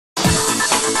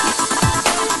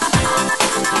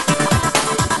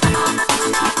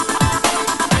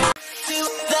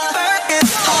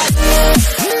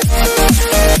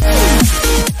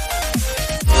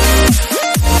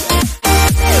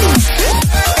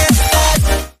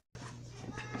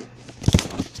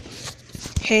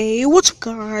Hey, what's up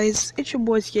guys? It's your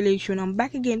boy Skeleton and I'm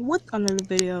back again with another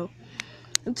video.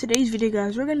 In today's video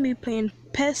guys, we're gonna be playing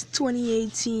PES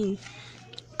 2018.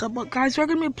 But guys, we're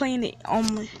gonna be playing it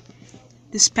on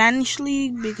the Spanish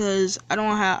league because I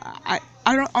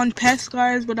don't on PES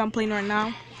guys, what I'm playing right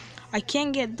now. I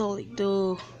can't get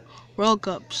the World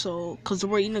Cup, so cause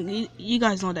you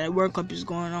guys know that World Cup is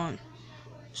going on.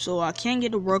 So I can't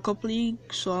get the World Cup league,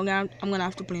 so I'm gonna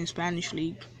have to play in Spanish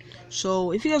league.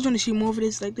 So if you guys want to see more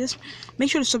videos like this, make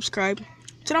sure to subscribe,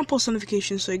 turn on post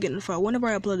notifications so you get notified whenever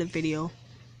I upload a video.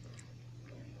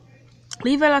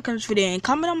 Leave a like on this video and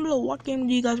comment down below what game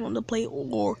do you guys want to play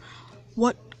or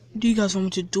what do you guys want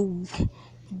me to do with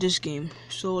this game.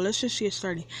 So let's just get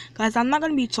started, guys. I'm not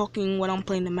gonna be talking when I'm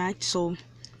playing the match, so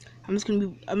I'm just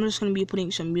gonna be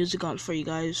putting some music on for you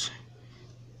guys.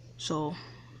 So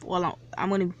I'm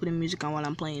gonna be putting music on while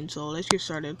I'm playing. So let's get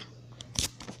started.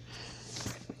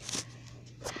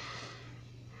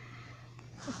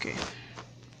 Okay.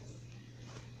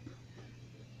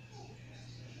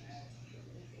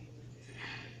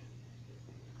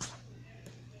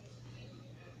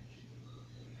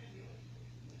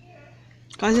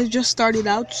 Guys, I just started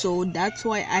out, so that's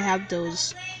why I have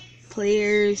those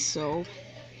players, so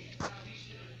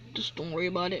just don't worry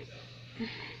about it.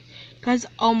 Guys,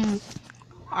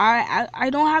 I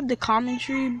don't have the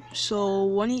commentary, so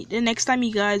the next time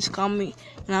you guys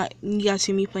you guys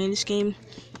see me playing this game,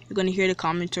 you're gonna hear the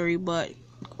commentary, but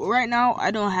right now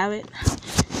I don't have it.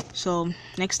 So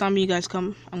next time you guys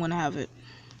come, I'm gonna have it.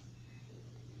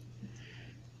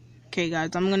 Okay guys,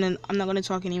 I'm not gonna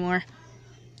talk anymore.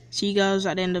 See you guys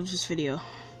at the end of this video.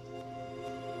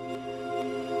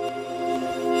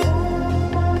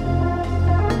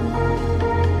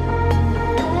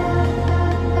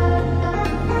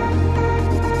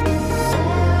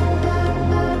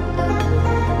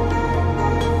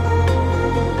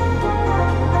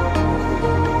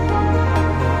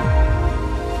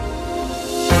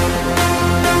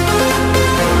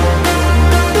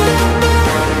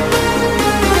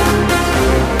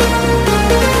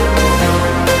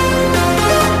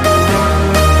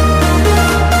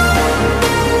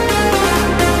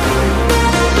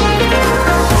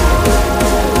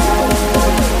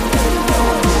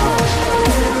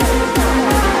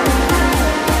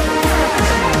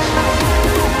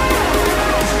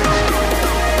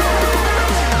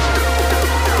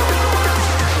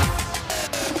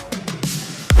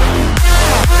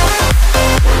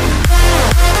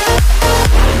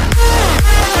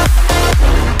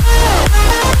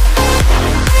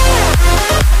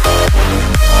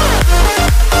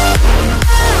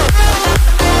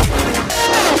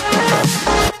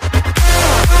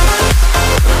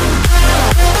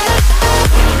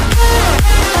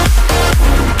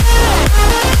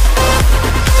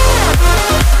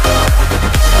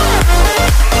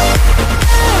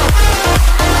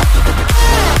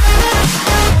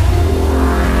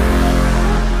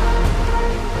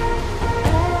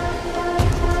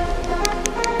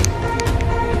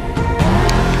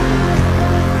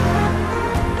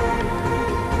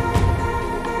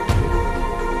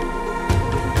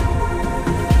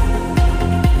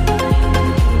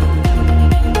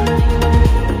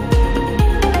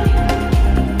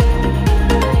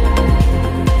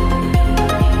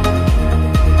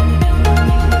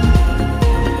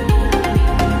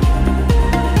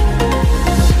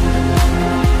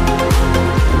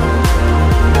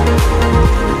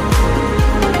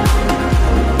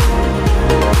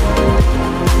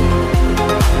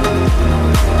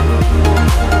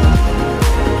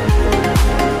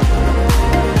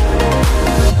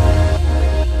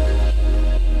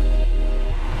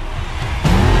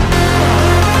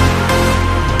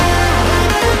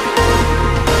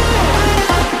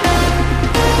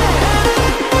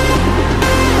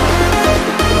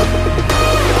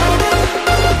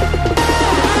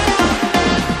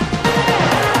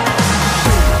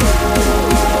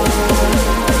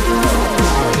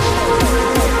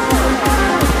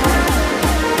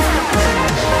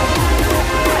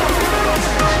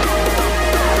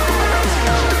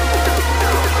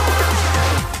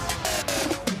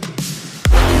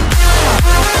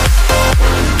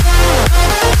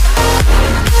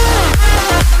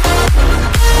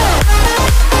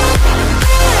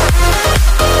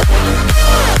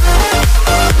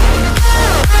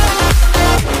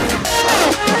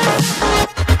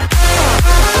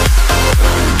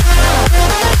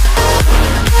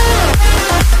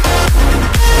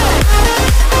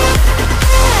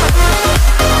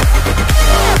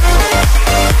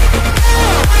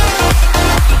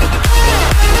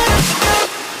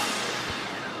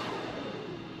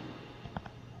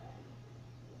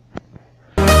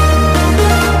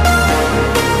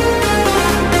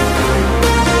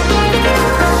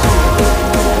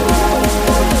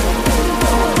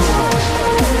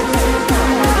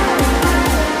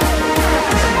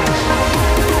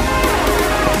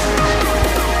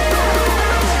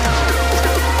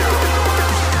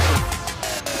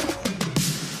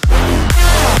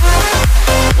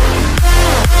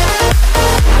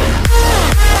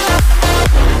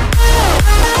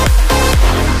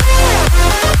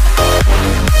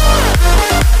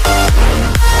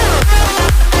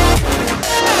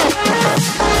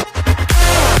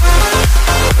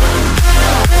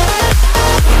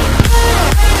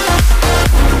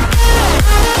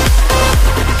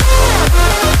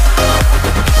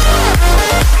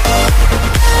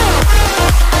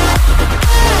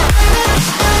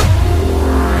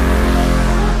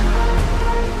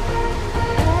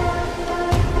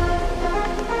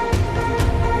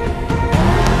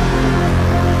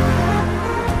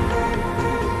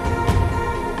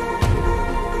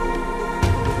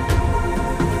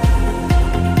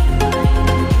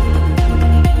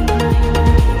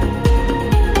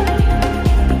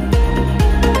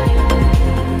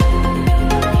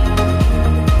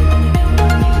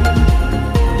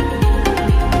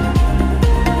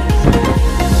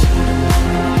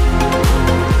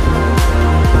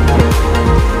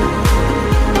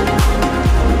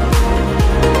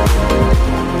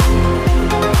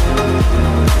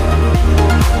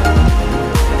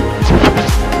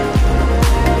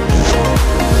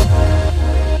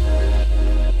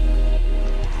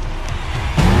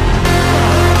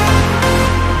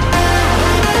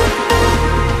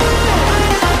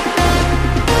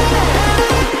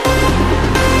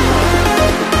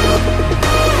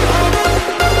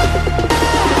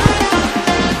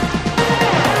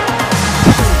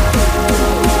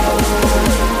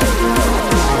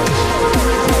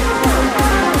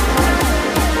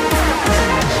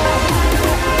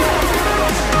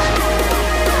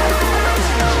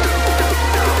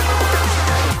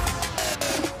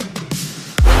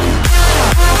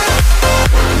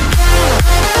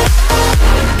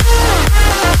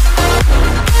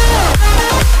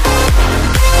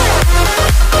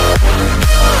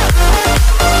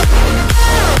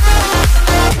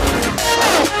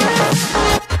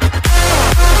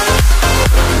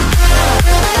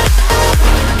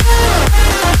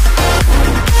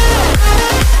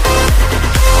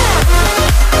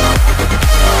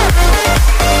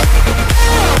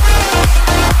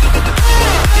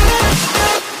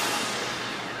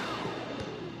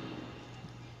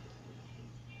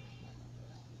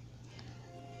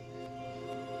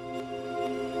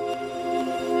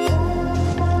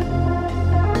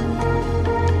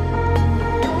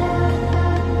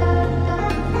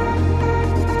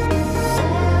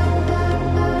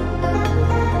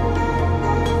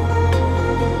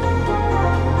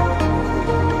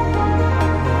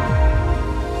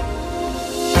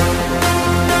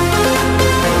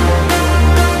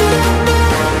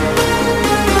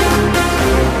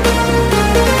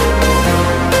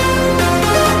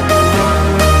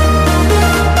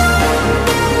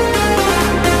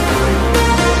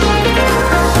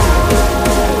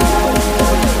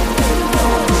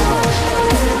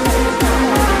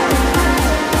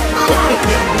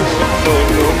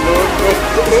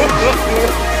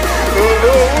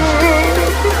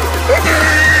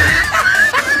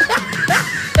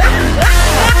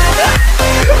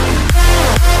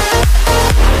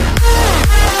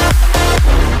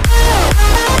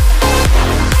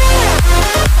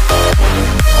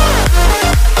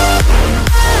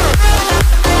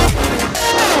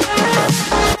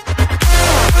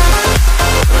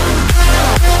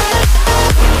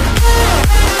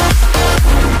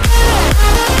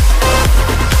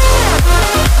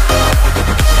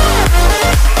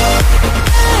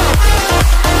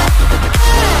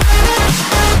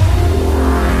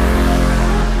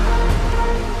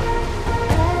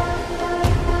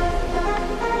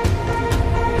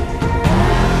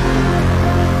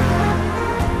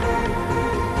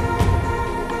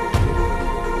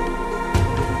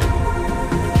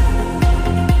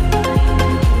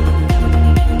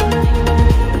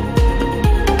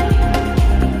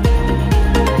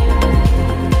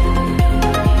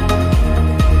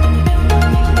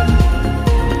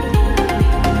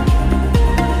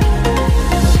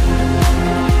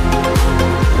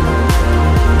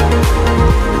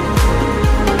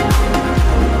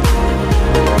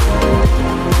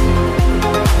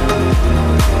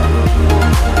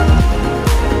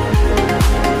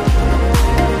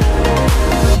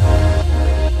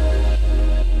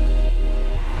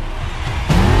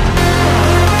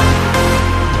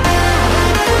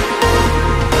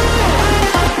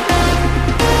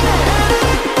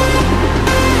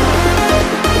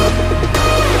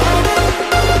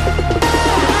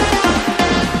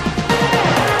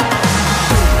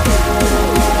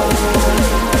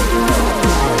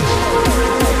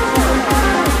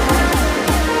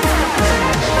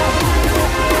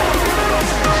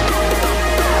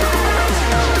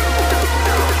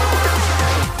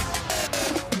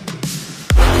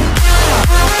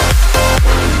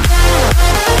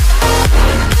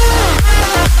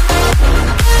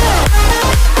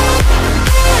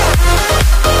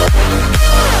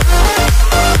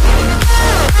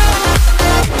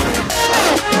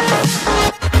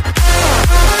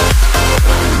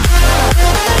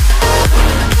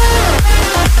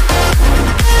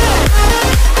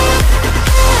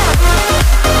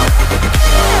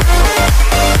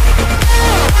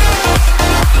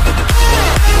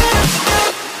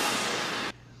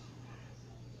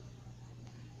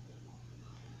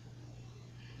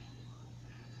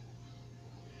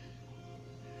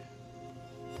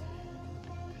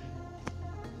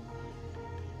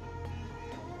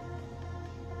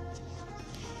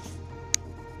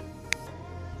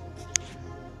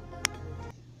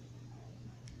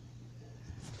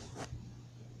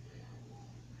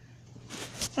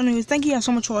 Anyways, thank you guys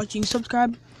so much for watching.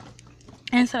 Subscribe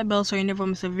and hit that bell so you never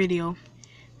miss a video.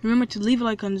 Remember to leave a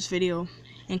like on this video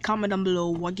and comment down below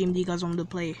what game do you guys want me to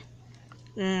play.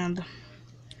 And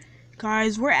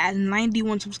guys, we're at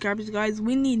 91 subscribers, guys.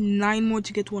 We need 9 more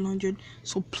to get to 100,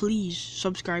 so please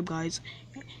subscribe, guys.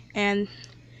 And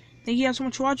thank you guys so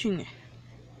much for watching,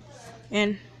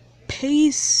 and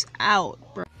peace out,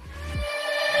 bro.